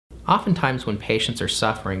Oftentimes when patients are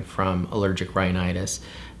suffering from allergic rhinitis,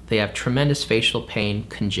 they have tremendous facial pain,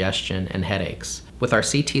 congestion, and headaches. With our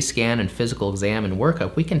CT scan and physical exam and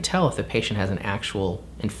workup, we can tell if the patient has an actual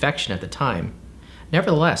infection at the time.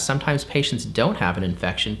 Nevertheless, sometimes patients don't have an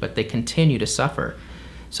infection, but they continue to suffer.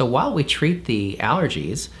 So while we treat the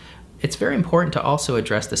allergies, it's very important to also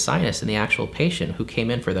address the sinus in the actual patient who came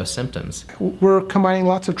in for those symptoms. We're combining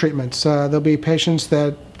lots of treatments. There'll be patients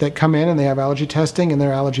that come in and they have allergy testing and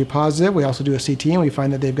they're allergy positive. We also do a CT and we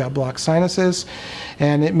find that they've got blocked sinuses.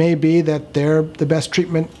 And it may be that the best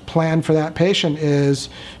treatment plan for that patient is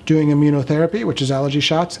doing immunotherapy, which is allergy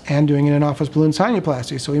shots, and doing an in-office balloon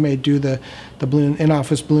sinuplasty. So we may do the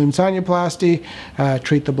in-office balloon sinuplasty,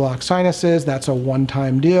 treat the blocked sinuses. That's a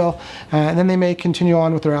one-time deal. And then they may continue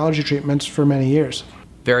on with their allergy treatments for many years.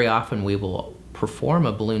 Very often we will perform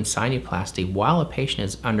a balloon sinuplasty while a patient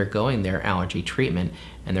is undergoing their allergy treatment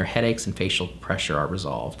and their headaches and facial pressure are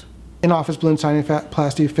resolved. In-office balloon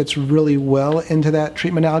sinuplasty fits really well into that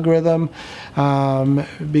treatment algorithm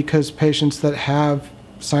because patients that have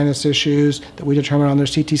sinus issues that we determine on their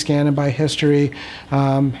CT scan and by history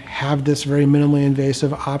have this very minimally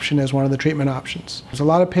invasive option as one of the treatment options. There's a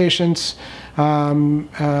lot of patients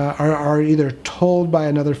are either told by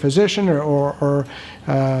another physician or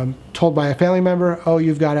told by a family member, oh,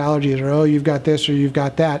 you've got allergies, or oh, you've got this, or you've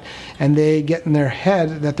got that, and they get in their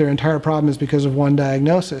head that their entire problem is because of one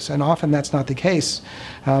diagnosis, and often that's not the case.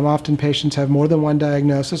 Often patients have more than one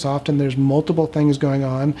diagnosis. Often there's multiple things going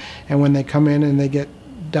on, and when they come in and they get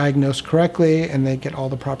diagnosed correctly and they get all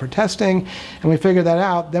the proper testing and we figure that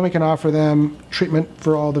out, then we can offer them treatment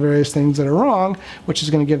for all the various things that are wrong, which is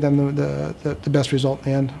going to give them the best result in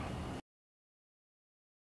the end.